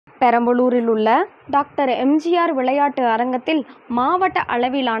பெரம்பலூரில் உள்ள டாக்டர் எம்ஜிஆர் விளையாட்டு அரங்கத்தில் மாவட்ட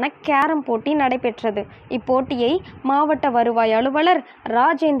அளவிலான கேரம் போட்டி நடைபெற்றது. இப்போட்டியை மாவட்ட வருவாய் அலுவலர்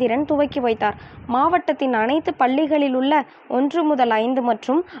ராஜேந்திரன் துவக்கி வைத்தார். மாவட்டத்தின் அனைத்து பள்ளிகளில் உள்ள 1 முதல் 5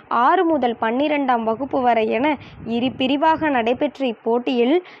 மற்றும் 6 முதல் 12ஆம் வகுப்பு வரை என இரு பிரிவாக நடைபெற்ற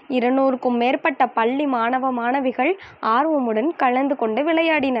இப்போட்டியில் 200க்கும் மேற்பட்ட பள்ளி மாணவ மாணவிகள் ஆர்வமுடன் கலந்து கொண்டு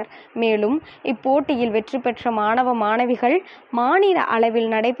விளையாடினர். மேலும் இப்போட்டியில் வெற்றி பெற்ற மாணவ மாணவிகள் மாநில அளவில்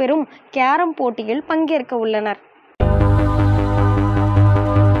நடைபெறும் கேரம் போட்டியில் பங்கேற்க உள்ளனர்.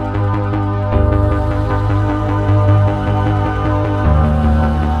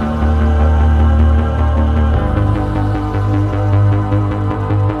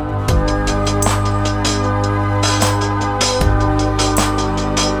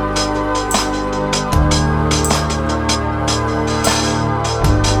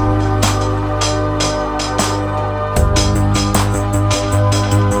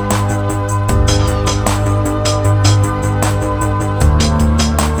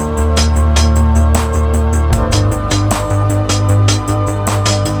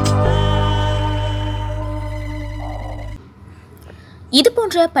 இது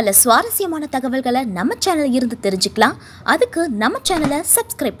போன்ற பல சுவாரஸ்யமான தகவல்களை நம்ம சேனல்ல இருந்து தெரிஞ்சுக்கலாம். அதுக்கு நம்ம சேனலை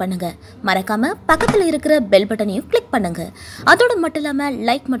சப்ஸ்கிரைப் பண்ணுங்க. மறக்காம பக்கத்துல இருக்கிற பெல் பட்டனையும் கிளிக் பண்ணுங்க. அதோடு மட்டும் இல்லாம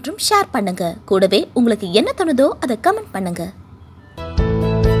லைக் மற்றும் ஷேர் பண்ணுங்க. கூடவே உங்களுக்கு என்ன தோணுதோ அதை கமெண்ட் பண்ணுங்க.